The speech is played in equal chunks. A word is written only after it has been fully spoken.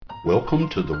Welcome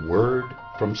to the Word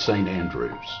from St.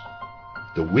 Andrews,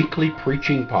 the weekly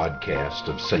preaching podcast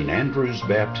of St. Andrews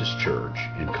Baptist Church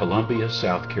in Columbia,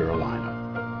 South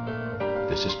Carolina.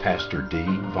 This is Pastor D.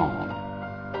 Vaughn.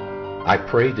 I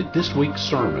pray that this week's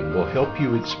sermon will help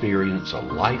you experience a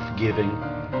life-giving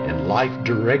and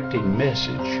life-directing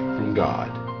message from God.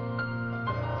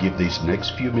 Give these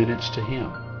next few minutes to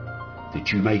Him,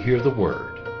 that you may hear the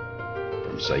Word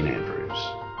from St. Andrews.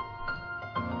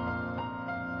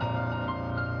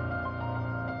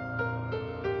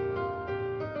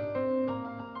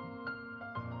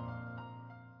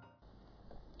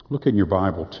 Look in your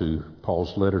Bible to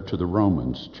Paul's letter to the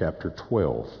Romans, chapter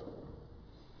 12.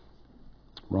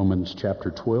 Romans chapter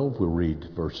 12, we'll read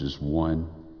verses 1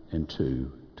 and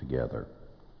 2 together.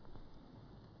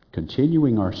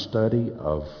 Continuing our study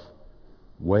of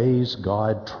ways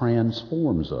God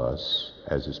transforms us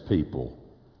as His people.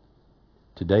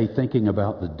 Today, thinking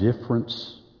about the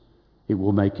difference it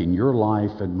will make in your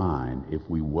life and mine if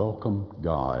we welcome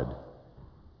God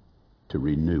to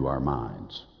renew our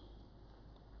minds.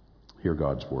 Hear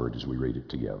God's word as we read it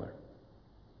together.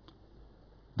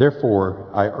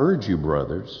 Therefore, I urge you,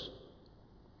 brothers,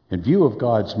 in view of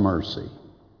God's mercy,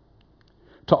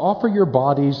 to offer your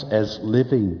bodies as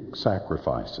living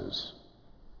sacrifices,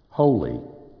 holy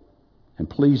and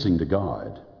pleasing to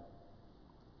God.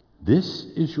 This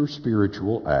is your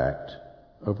spiritual act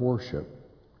of worship.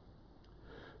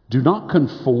 Do not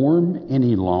conform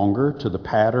any longer to the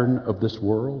pattern of this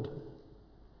world,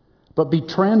 but be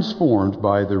transformed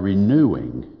by the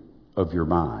renewing of your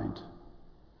mind.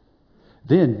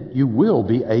 Then you will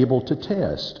be able to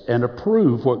test and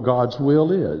approve what God's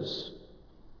will is,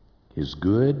 His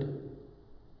good,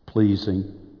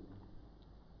 pleasing,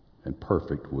 and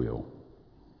perfect will.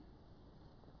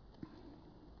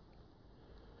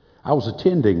 I was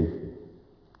attending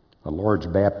a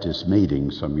large Baptist meeting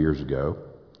some years ago,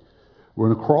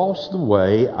 when across the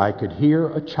way I could hear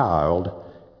a child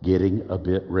getting a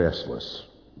bit restless.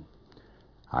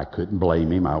 I couldn't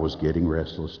blame him. I was getting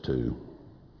restless too.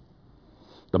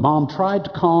 The mom tried to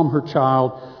calm her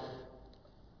child,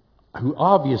 who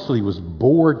obviously was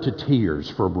bored to tears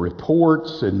from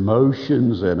reports and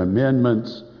motions and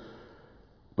amendments.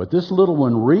 But this little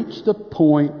one reached the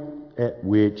point at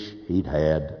which he'd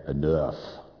had enough.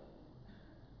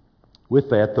 With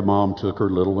that, the mom took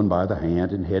her little one by the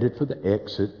hand and headed for the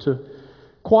exit to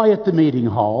quiet the meeting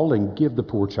hall and give the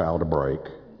poor child a break.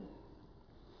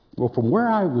 Well, from where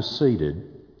I was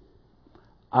seated,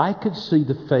 I could see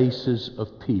the faces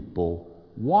of people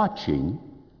watching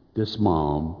this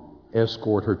mom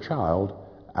escort her child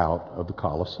out of the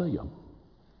Colosseum.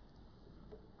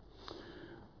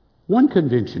 One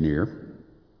conventioneer,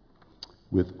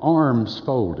 with arms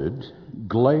folded,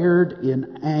 glared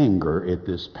in anger at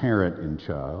this parent and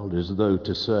child, as though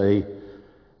to say,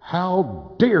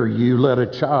 "How dare you let a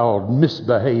child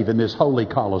misbehave in this holy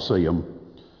Colosseum?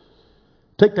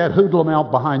 Take that hoodlum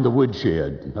out behind the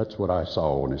woodshed." That's what I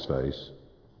saw on his face.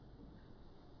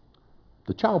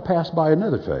 The child passed by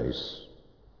another face,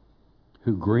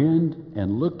 who grinned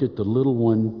and looked at the little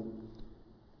one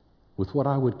with what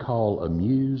I would call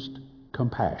amused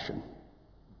compassion.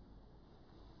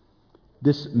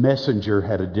 This messenger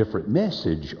had a different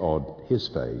message on his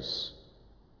face.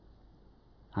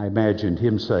 I imagined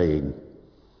him saying,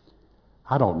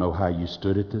 "I don't know how you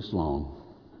stood it this long.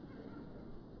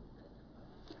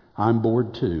 I'm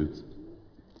bored too.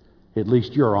 At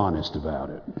least you're honest about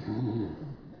it."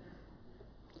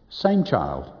 Same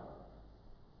child,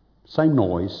 same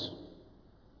noise,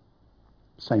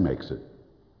 same exit.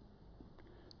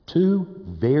 Two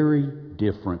very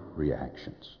different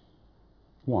reactions.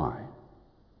 Why?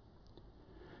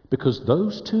 Because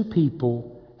those two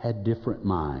people had different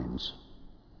minds.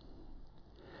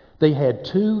 They had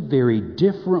two very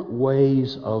different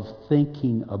ways of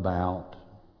thinking about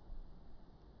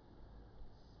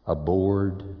a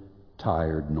bored,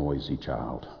 tired, noisy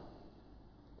child.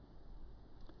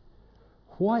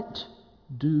 What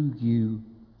do you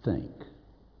think?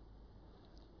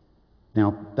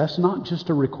 Now, that's not just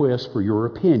a request for your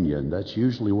opinion. That's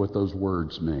usually what those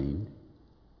words mean.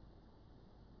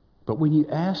 But when you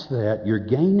ask that, you're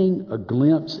gaining a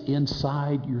glimpse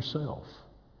inside yourself.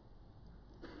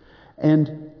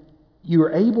 And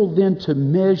you're able then to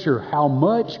measure how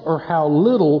much or how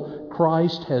little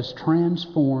Christ has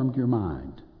transformed your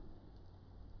mind.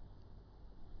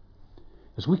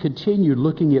 As we continue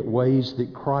looking at ways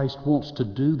that Christ wants to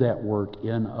do that work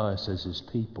in us as His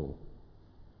people,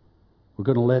 we're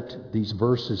going to let these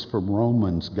verses from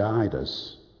Romans guide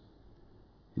us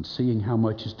in seeing how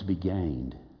much is to be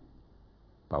gained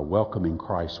by welcoming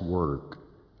Christ's work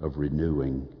of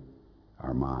renewing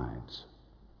our minds.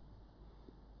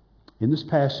 In this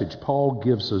passage, Paul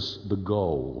gives us the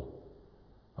goal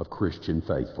of Christian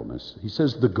faithfulness. He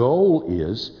says the goal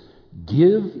is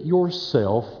give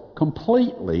yourself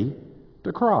completely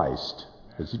to Christ.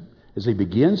 As he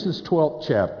begins this 12th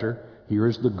chapter, here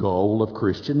is the goal of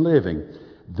Christian living.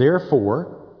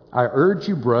 Therefore, I urge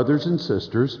you, brothers and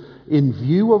sisters, in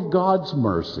view of God's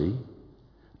mercy,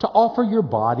 to offer your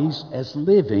bodies as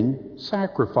living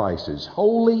sacrifices,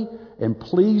 holy and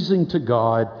pleasing to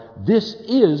God. This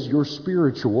is your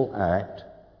spiritual act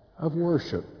of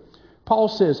worship. Paul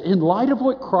says, in light of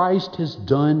what Christ has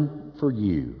done for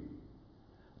you,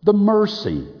 the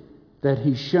mercy that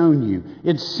He's shown you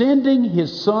in sending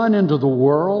His Son into the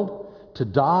world to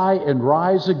die and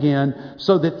rise again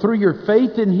so that through your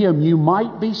faith in Him you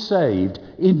might be saved,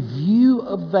 in view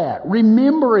of that,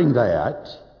 remembering that,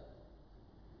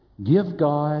 give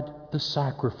God the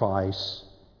sacrifice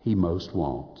He most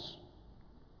wants.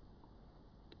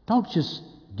 Don't just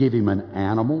give Him an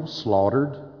animal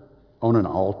slaughtered on an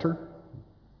altar,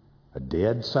 a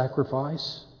dead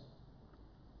sacrifice.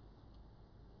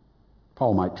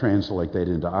 Paul might translate that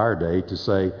into our day to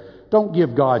say, don't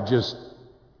give God just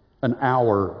an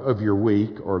hour of your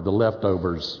week or the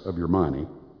leftovers of your money.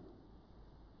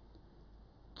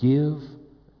 Give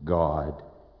God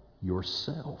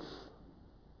yourself.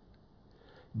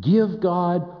 Give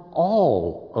God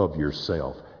all of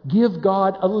yourself. Give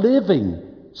God a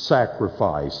living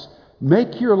sacrifice.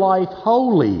 Make your life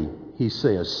holy, he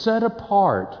says, set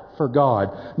apart for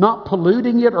God, not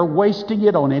polluting it or wasting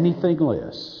it on anything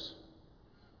less.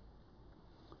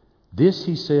 This,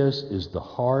 he says, is the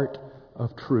heart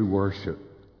of true worship.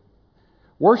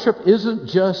 Worship isn't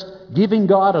just giving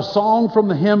God a song from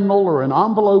the hymnal or an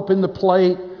envelope in the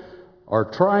plate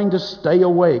or trying to stay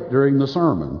awake during the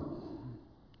sermon.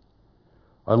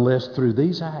 Unless through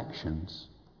these actions,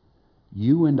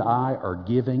 you and I are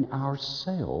giving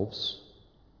ourselves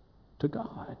to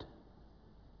God.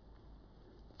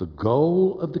 The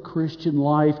goal of the Christian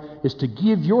life is to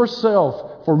give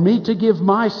yourself, for me to give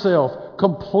myself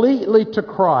completely to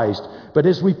Christ. But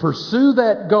as we pursue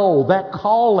that goal, that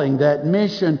calling, that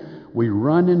mission, we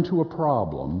run into a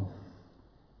problem.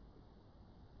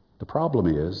 The problem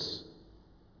is,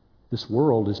 this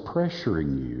world is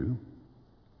pressuring you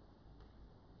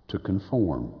to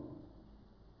conform.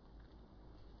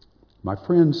 My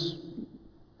friends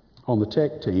on the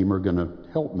tech team are going to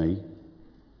help me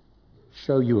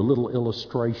show you a little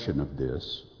illustration of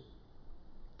this.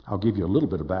 I'll give you a little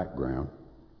bit of background.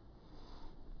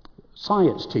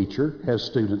 Science teacher has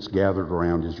students gathered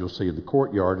around, as you'll see in the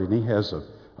courtyard, and he has a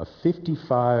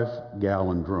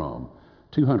 55-gallon drum,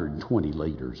 220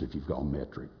 liters if you've gone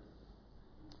metric.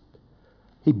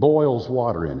 He boils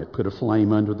water in it, put a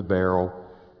flame under the barrel,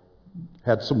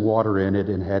 had some water in it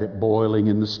and had it boiling,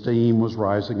 and the steam was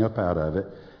rising up out of it.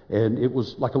 And it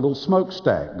was like a little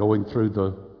smokestack going through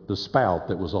the spout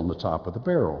that was on the top of the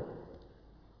barrel.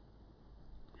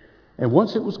 And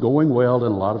once it was going well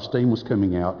and a lot of steam was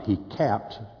coming out, he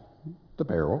capped the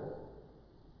barrel.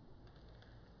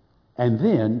 And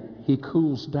then he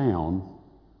cools down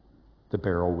the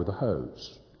barrel with a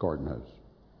hose, garden hose.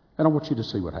 And I want you to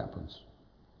see what happens.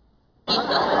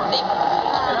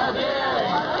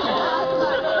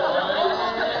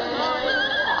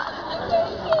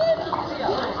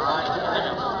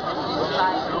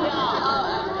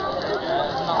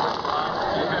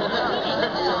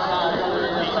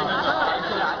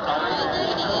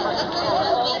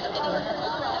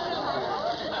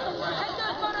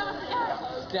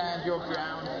 Stand your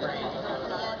ground, free.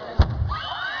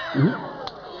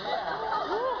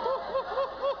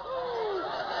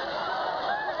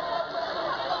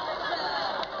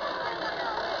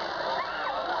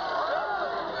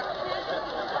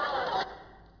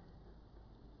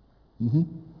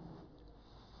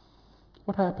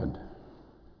 What happened?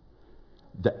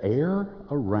 The air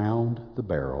around the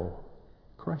barrel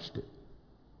crushed it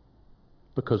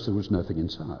because there was nothing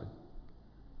inside.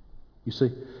 You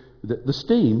see, the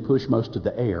steam pushed most of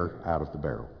the air out of the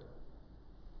barrel.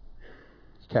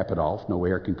 Cap it off, no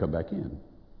air can come back in.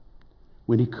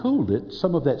 When he cooled it,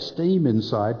 some of that steam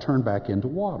inside turned back into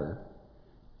water,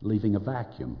 leaving a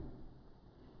vacuum.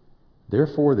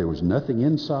 Therefore, there was nothing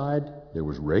inside, there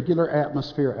was regular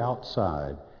atmosphere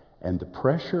outside, and the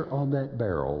pressure on that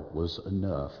barrel was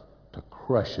enough to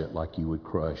crush it like you would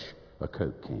crush a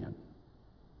Coke can.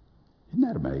 Isn't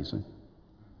that amazing?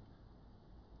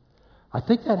 I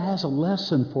think that has a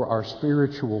lesson for our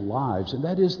spiritual lives, and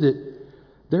that is that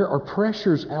there are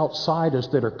pressures outside us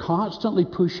that are constantly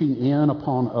pushing in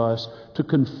upon us to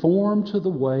conform to the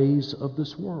ways of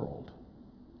this world.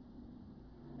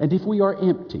 And if we are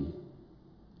empty,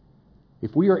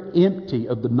 if we are empty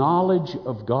of the knowledge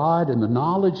of God and the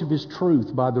knowledge of His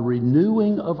truth by the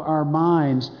renewing of our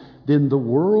minds, then the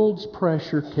world's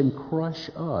pressure can crush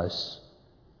us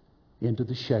into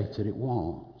the shape that it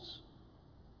wants.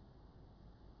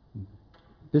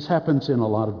 This happens in a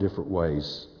lot of different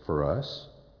ways for us.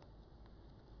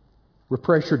 We're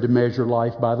pressured to measure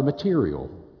life by the material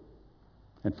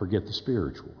and forget the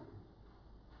spiritual.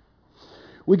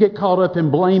 We get caught up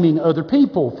in blaming other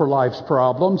people for life's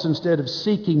problems instead of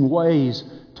seeking ways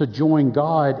to join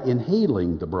God in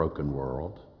healing the broken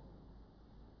world.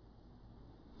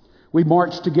 We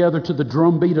march together to the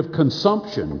drumbeat of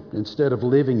consumption instead of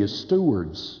living as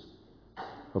stewards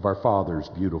of our Father's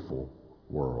beautiful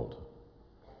world.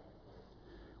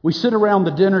 We sit around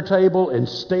the dinner table and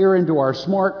stare into our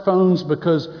smartphones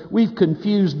because we've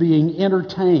confused being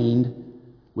entertained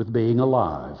with being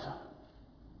alive.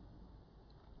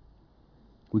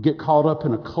 We get caught up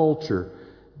in a culture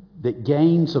that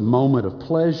gains a moment of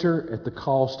pleasure at the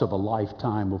cost of a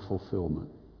lifetime of fulfillment.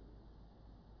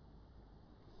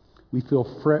 We feel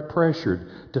pressured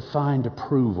to find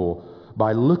approval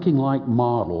by looking like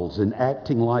models and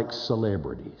acting like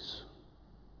celebrities,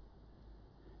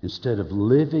 instead of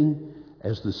living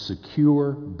as the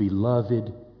secure,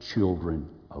 beloved children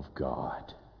of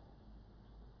God.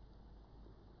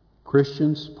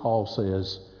 Christians, Paul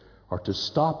says, are to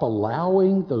stop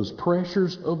allowing those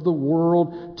pressures of the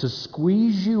world to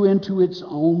squeeze you into its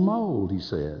own mold, he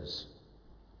says.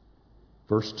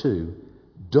 Verse 2,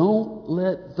 don't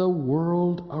let the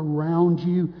world around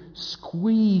you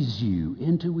squeeze you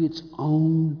into its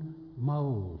own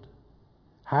mold.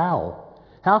 How?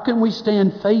 How can we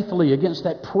stand faithfully against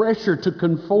that pressure to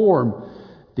conform?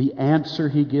 The answer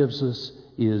he gives us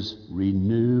is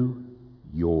renew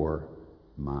your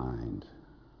mind.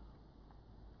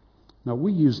 Now,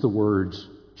 we use the words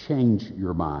change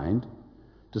your mind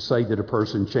to say that a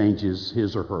person changes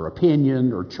his or her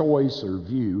opinion or choice or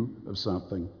view of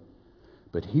something.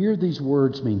 But here these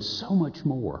words mean so much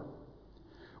more.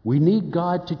 We need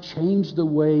God to change the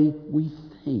way we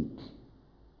think,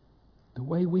 the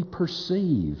way we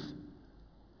perceive,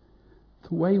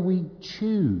 the way we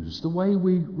choose, the way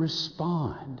we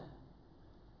respond.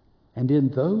 And in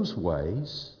those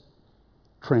ways,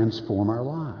 transform our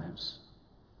lives.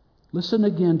 Listen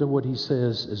again to what he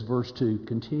says as verse 2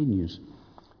 continues.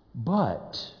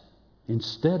 But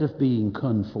instead of being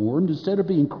conformed, instead of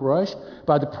being crushed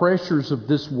by the pressures of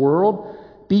this world,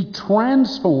 be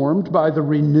transformed by the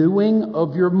renewing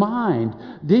of your mind.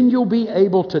 Then you'll be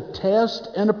able to test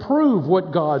and approve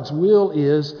what God's will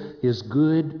is, His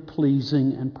good,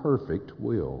 pleasing, and perfect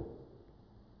will.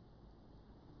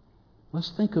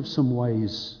 Let's think of some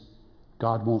ways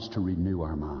God wants to renew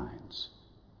our minds.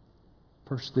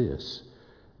 First this,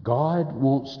 God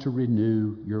wants to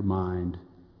renew your mind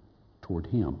toward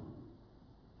Him.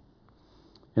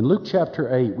 In Luke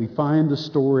chapter 8, we find the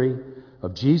story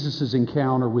of Jesus'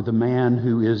 encounter with a man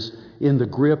who is in the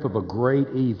grip of a great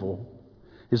evil.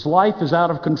 His life is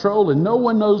out of control and no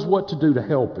one knows what to do to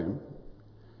help him.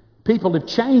 People have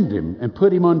chained him and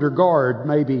put him under guard,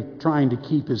 maybe trying to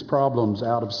keep his problems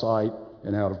out of sight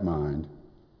and out of mind.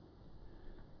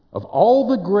 Of all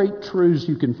the great truths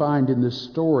you can find in this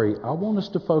story, I want us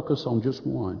to focus on just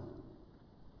one.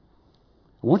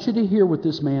 I want you to hear what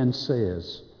this man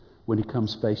says when he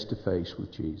comes face to face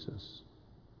with Jesus.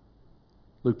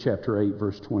 Luke chapter 8,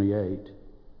 verse 28.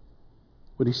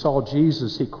 When he saw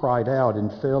Jesus, he cried out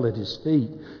and fell at his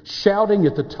feet, shouting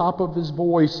at the top of his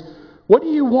voice, "What do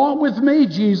you want with me,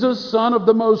 Jesus, Son of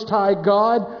the Most High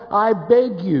God? I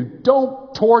beg you,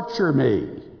 don't torture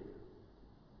me."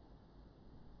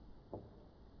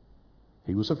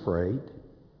 He was afraid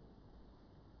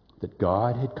that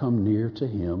God had come near to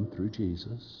him through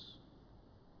Jesus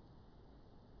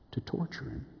to torture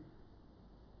him.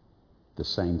 The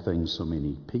same thing so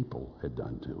many people had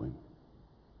done to him.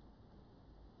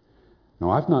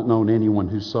 Now, I've not known anyone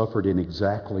who suffered in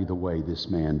exactly the way this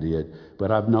man did,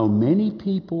 but I've known many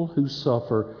people who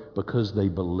suffer because they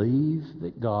believe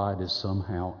that God is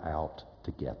somehow out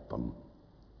to get them.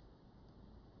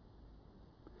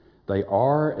 They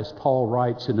are, as Paul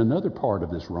writes in another part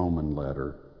of this Roman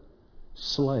letter,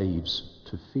 slaves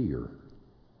to fear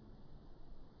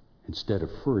instead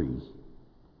of free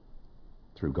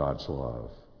through God's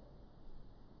love.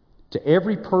 To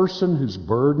every person who's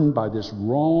burdened by this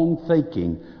wrong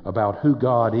thinking about who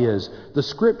God is, the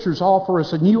Scriptures offer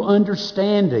us a new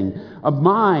understanding, a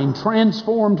mind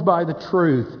transformed by the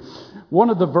truth. One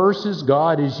of the verses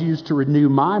God has used to renew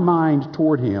my mind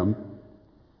toward Him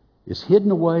is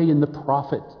hidden away in the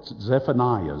prophet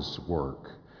Zephaniah's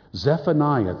work.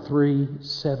 Zephaniah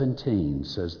 3:17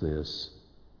 says this,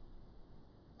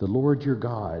 The Lord your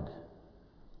God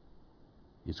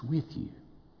is with you.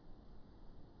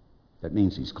 That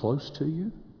means He's close to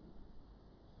you,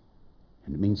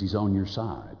 and it means He's on your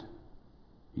side.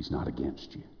 He's not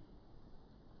against you.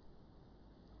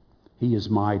 He is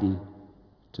mighty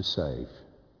to save.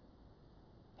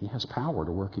 He has power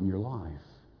to work in your life.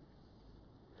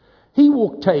 He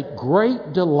will take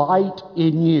great delight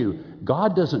in you.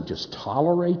 God doesn't just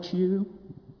tolerate you.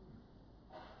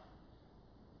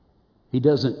 He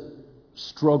doesn't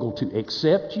struggle to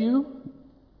accept you.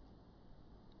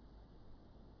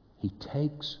 He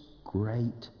takes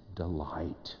great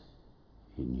delight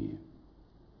in you.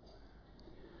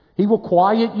 He will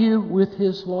quiet you with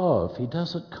His love. He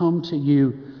doesn't come to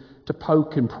you to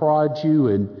poke and prod you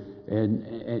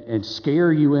and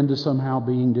scare you into somehow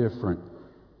being different.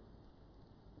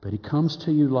 But He comes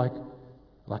to you like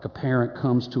a parent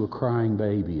comes to a crying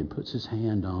baby and puts his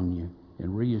hand on you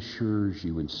and reassures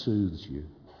you and soothes you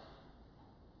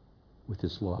with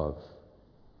His love.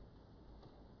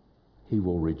 He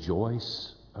will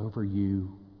rejoice over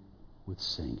you with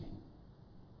singing.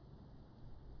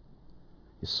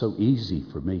 It's so easy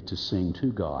for me to sing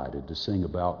to God and to sing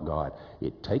about God.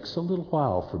 It takes a little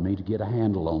while for me to get a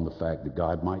handle on the fact that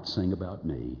God might sing about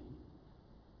me.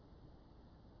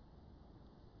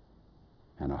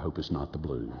 And I hope it's not the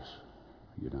blues,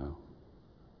 you know.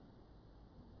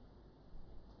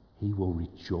 He will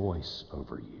rejoice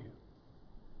over you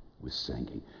with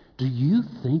singing. Do you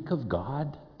think of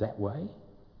God that way?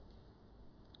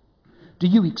 Do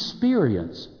you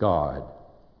experience God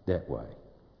that way?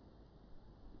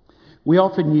 We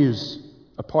often use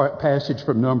a passage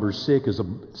from Numbers 6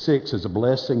 as a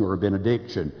blessing or a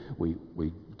benediction. We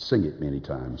sing it many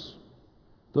times.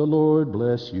 The Lord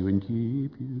bless you and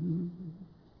keep you.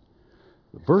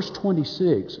 Verse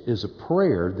 26 is a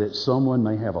prayer that someone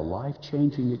may have a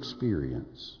life-changing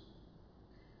experience.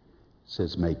 It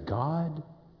says, may God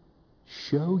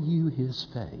show you His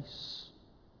face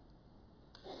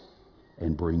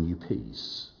and bring you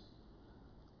peace.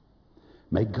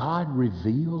 May God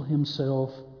reveal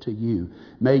Himself to you.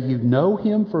 May you know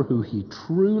Him for who He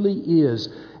truly is.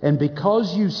 And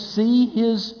because you see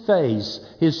His face,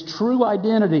 His true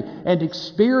identity, and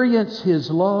experience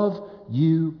His love,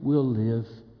 you will live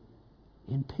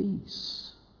in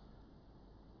peace.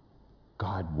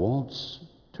 God wants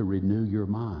to renew your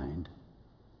mind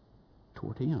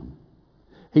toward Him.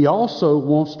 He also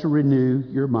wants to renew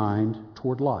your mind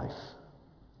toward life.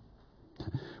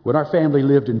 When our family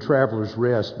lived in Travelers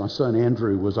Rest, my son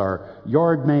Andrew was our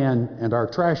yard man and our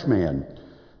trash man.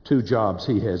 2 jobs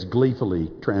he has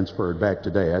gleefully transferred back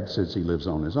to Dad since he lives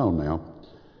on his own now.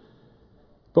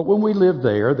 But when we lived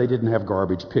there, they didn't have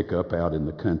garbage pickup out in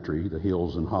the country, the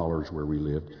hills and hollers where we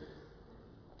lived.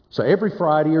 So every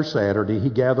Friday or Saturday, he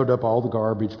gathered up all the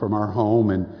garbage from our home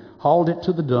and hauled it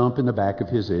to the dump in the back of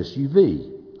his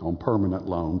SUV on permanent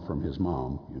loan from his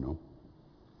mom, you know.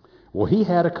 Well, he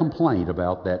had a complaint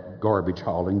about that garbage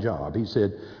hauling job. He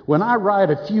said, when I ride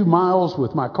a few miles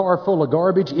with my car full of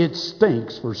garbage, it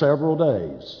stinks for several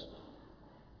days.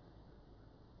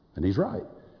 And he's right.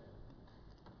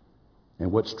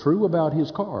 And what's true about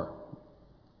his car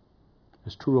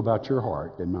is true about your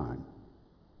heart and mine.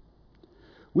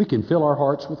 We can fill our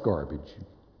hearts with garbage,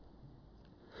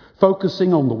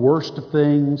 focusing on the worst of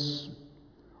things,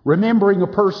 remembering a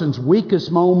person's weakest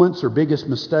moments or biggest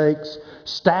mistakes,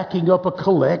 stacking up a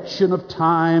collection of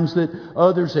times that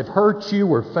others have hurt you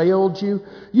or failed you.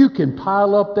 You can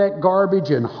pile up that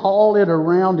garbage and haul it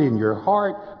around in your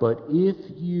heart, but if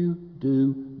you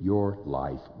do, your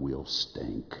life will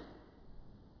stink.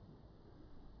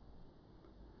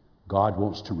 God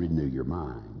wants to renew your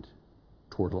mind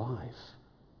toward life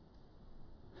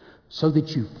so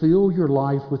that you fill your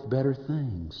life with better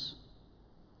things.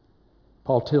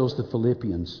 Paul tells the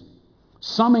Philippians,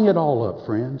 summing it all up,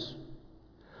 friends,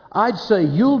 I'd say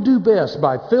you'll do best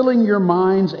by filling your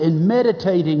minds and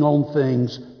meditating on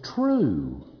things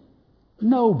true,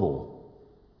 noble,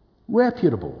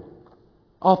 reputable,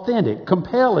 authentic,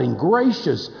 compelling,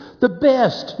 gracious, the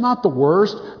best, not the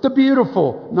worst, the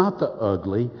beautiful, not the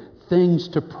ugly, things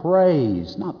to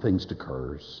praise, not things to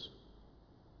curse.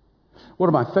 One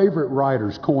of my favorite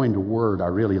writers coined a word I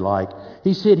really like.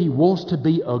 He said he wants to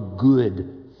be a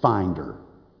good finder.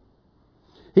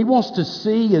 He wants to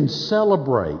see and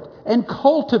celebrate and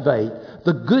cultivate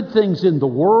the good things in the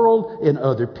world, in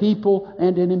other people,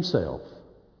 and in himself.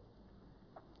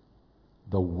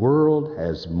 The world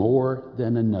has more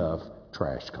than enough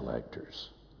trash collectors.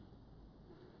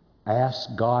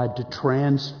 Ask God to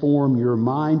transform your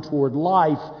mind toward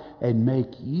life and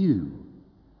make you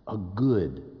a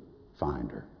good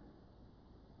finder.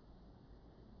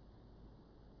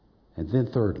 And then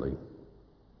thirdly,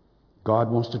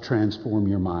 God wants to transform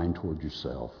your mind toward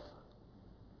yourself.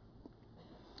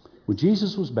 When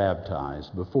Jesus was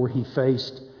baptized, before he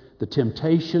faced the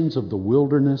temptations of the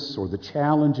wilderness or the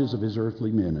challenges of his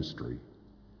earthly ministry,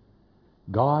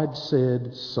 God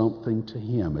said something to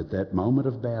him at that moment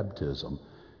of baptism,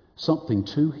 something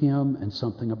to him and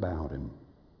something about him.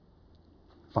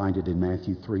 Find it in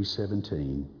Matthew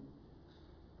 3:17.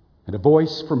 And a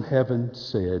voice from heaven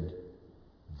said,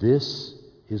 "This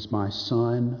is my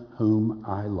Son whom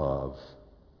I love.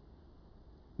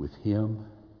 With him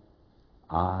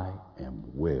I am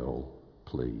well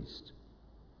pleased."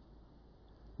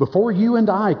 Before you and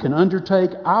I can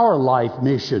undertake our life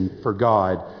mission for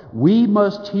God, we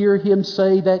must hear him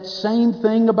say that same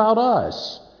thing about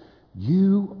us.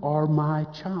 You are my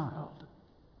child.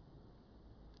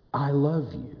 I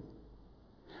love you.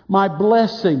 My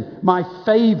blessing, my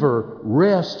favor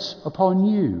rests upon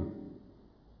you.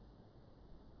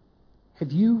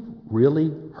 Have you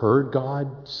really heard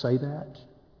God say that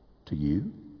to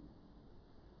you?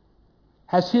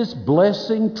 Has his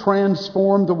blessing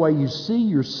transformed the way you see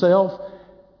yourself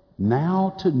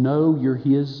now to know you're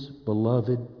his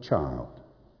beloved child?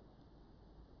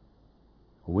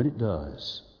 When it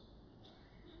does,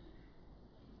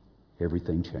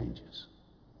 everything changes.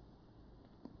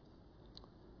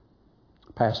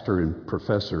 Pastor and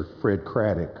Professor Fred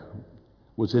Craddock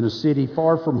was in a city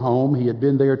far from home. He had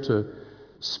been there to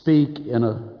speak in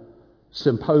a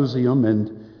symposium,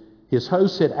 and his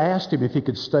host had asked him if he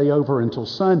could stay over until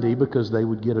Sunday because they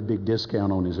would get a big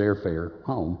discount on his airfare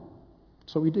home.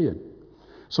 So he did.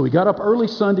 So he got up early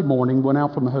Sunday morning, went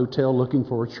out from the hotel looking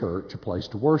for a church, a place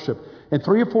to worship. And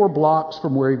 3 or 4 blocks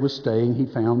from where he was staying, he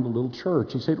found a little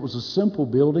church. He said it was a simple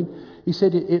building. He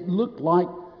said it looked like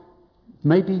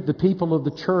maybe the people of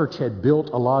the church had built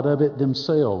a lot of it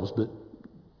themselves, but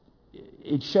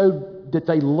it showed that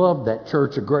they loved that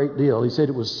church a great deal. He said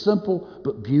it was simple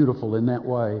but beautiful in that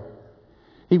way.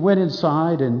 He went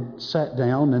inside and sat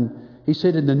down, and he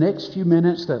said in the next few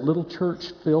minutes that little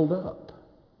church filled up.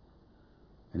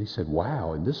 And he said,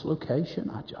 "Wow, in this location,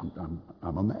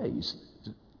 I'm amazed.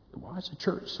 Why is the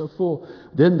church so full?"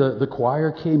 Then the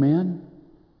choir came in,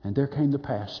 and there came the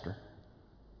pastor.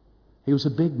 He was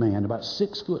a big man, about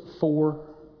 6'4",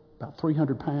 about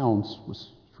 300 pounds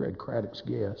was Fred Craddock's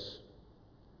guess.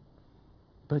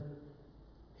 But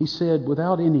he said,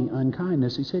 without any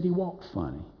unkindness, he said he walked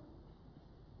funny.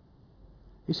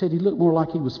 He said he looked more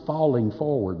like he was falling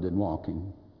forward than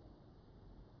walking.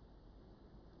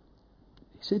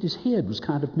 He said his head was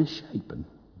kind of misshapen.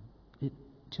 It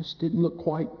just didn't look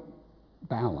quite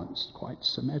balanced, quite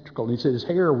symmetrical. And he said his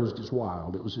hair was just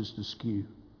wild. It was just askew.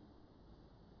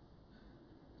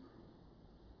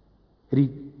 And he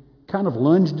kind of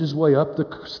lunged his way up the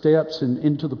steps and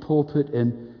into the pulpit,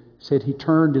 and said he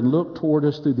turned and looked toward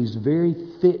us through these very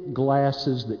thick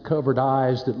glasses that covered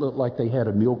eyes that looked like they had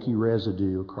a milky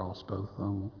residue across both of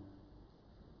them.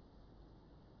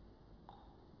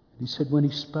 He said when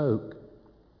he spoke,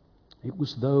 it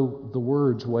was though the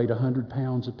words weighed 100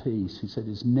 pounds apiece. He said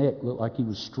his neck looked like he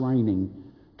was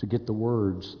straining to get the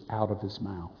words out of his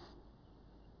mouth.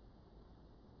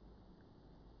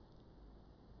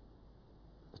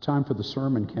 The time for the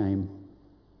sermon came.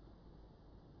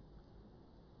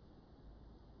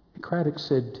 Craddock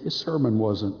said his sermon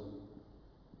wasn't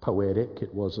poetic,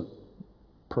 it wasn't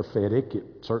prophetic, it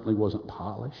certainly wasn't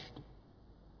polished.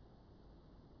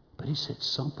 But he said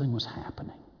something was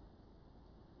happening.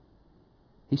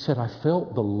 He said, I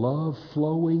felt the love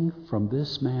flowing from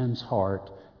this man's heart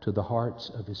to the hearts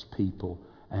of his people,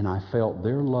 and I felt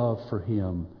their love for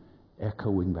him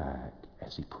echoing back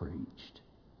as he preached.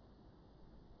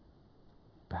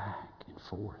 Back and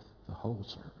forth the whole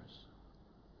service.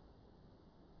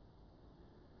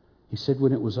 He said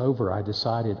when it was over, I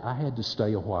decided I had to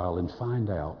stay a while and find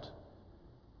out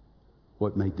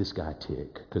what made this guy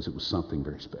tick, because it was something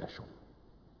very special.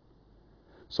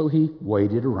 So he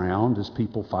waited around as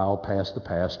people filed past the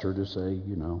pastor to say,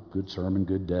 good sermon,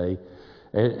 good day.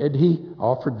 And he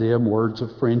offered them words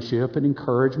of friendship and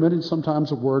encouragement and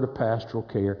sometimes a word of pastoral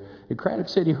care. And Craddock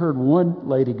said he heard one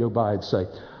lady go by and say,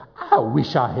 I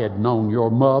wish I had known your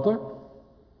mother.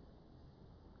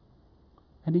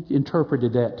 And he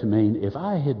interpreted that to mean, if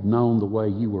I had known the way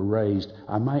you were raised,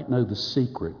 I might know the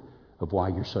secret of why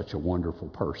you're such a wonderful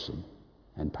person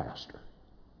and pastor.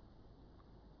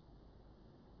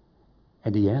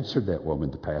 And he answered that woman,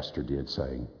 the pastor did,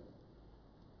 saying,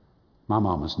 my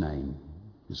mama's name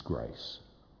is Grace.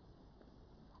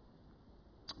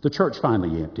 The church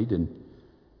finally emptied, and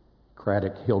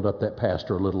Craddock held up that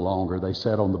pastor a little longer. They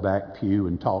sat on the back pew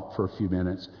and talked for a few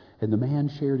minutes, and the man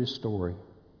shared his story.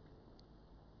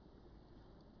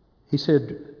 He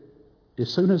said, as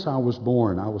soon as I was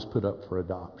born, I was put up for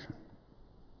adoption.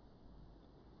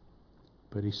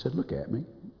 But he said, look at me.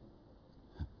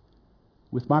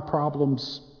 With my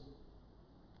problems,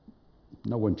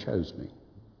 no one chose me.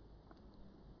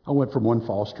 I went from one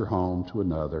foster home to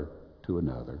another to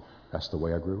another. That's the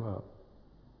way I grew up.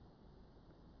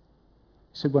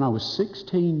 He said, when I was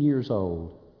 16 years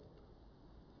old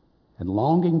and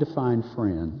longing to find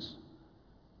friends,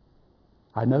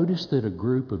 I noticed that a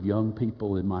group of young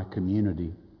people in my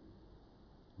community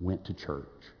went to church.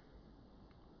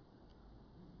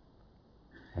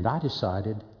 And I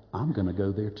decided I'm going to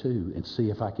go there too and see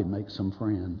if I can make some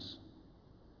friends,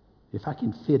 if I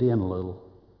can fit in a little.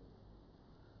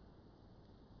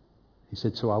 He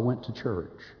said, so I went to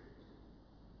church.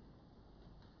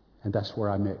 And that's where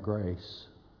I met Grace.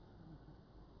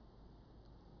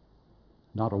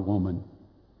 Not a woman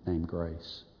named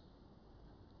Grace.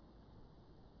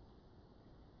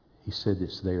 He said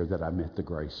it's there that I met the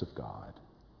grace of God.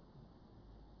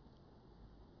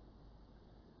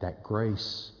 That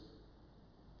grace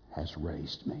has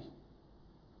raised me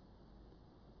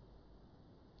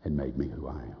and made me who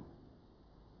I am.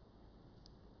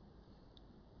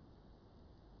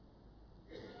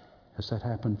 Has that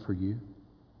happened for you?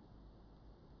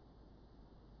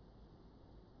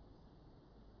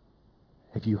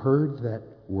 Have you heard that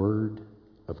word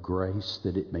of grace,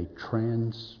 that it may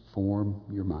transform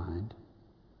your mind?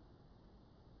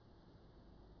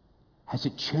 Has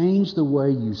it changed the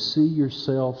way you see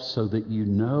yourself so that you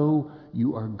know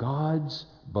you are God's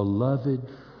beloved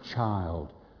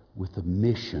child with a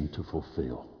mission to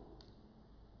fulfill?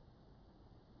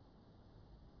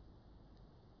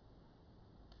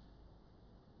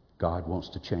 God wants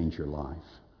to change your life.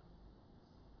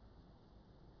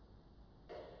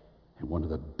 And one of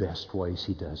the best ways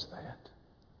He does that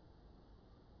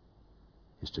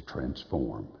is to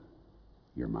transform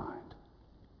your mind.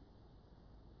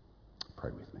 Pray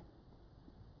with me.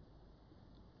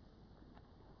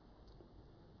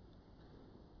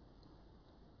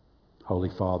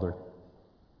 Holy Father,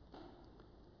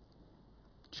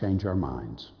 change our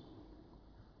minds.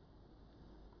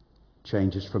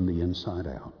 Change us from the inside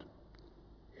out,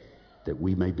 that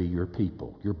we may be your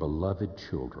people, your beloved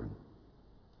children,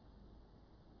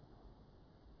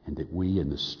 and that we,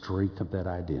 in the strength of that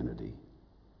identity,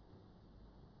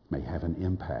 may have an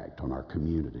impact on our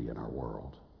community and our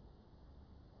world.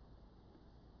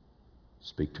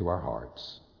 Speak to our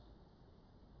hearts.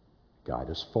 Guide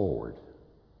us forward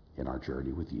in our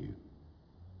journey with you.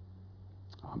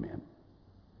 Amen.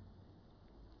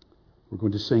 We're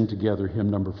going to sing together hymn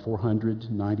number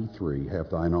 493, Have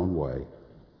Thine Own Way.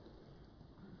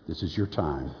 This is your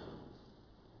time.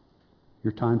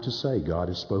 Your time to say, God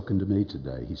has spoken to me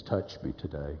today. He's touched me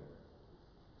today.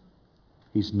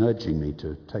 He's nudging me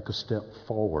to take a step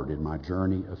forward in my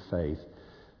journey of faith.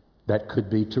 That could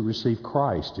be to receive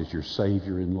Christ as your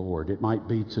Savior and Lord. It might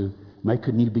be to make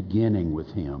a new beginning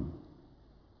with Him.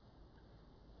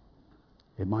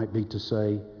 It might be to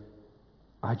say,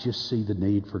 I just see the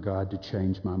need for God to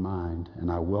change my mind,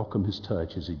 and I welcome His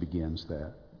touch as He begins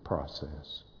that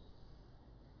process.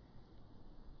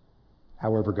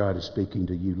 However God is speaking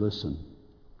to you, listen.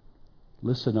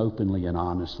 Listen openly and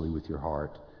honestly with your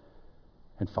heart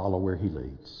and follow where He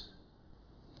leads.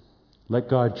 Let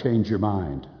God change your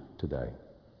mind today,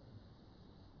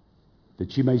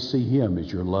 that you may see Him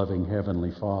as your loving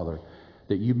Heavenly Father,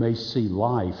 that you may see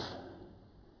life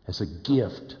as a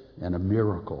gift and a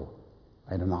miracle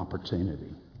and an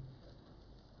opportunity,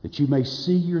 that you may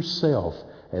see yourself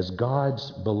as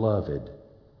God's beloved,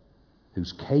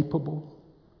 who's capable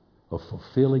of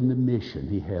fulfilling the mission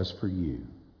He has for you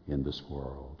in this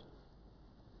world.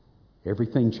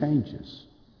 Everything changes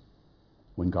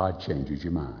when God changes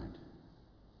your mind.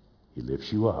 He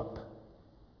lifts you up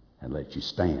and lets you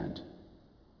stand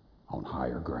on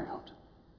higher ground.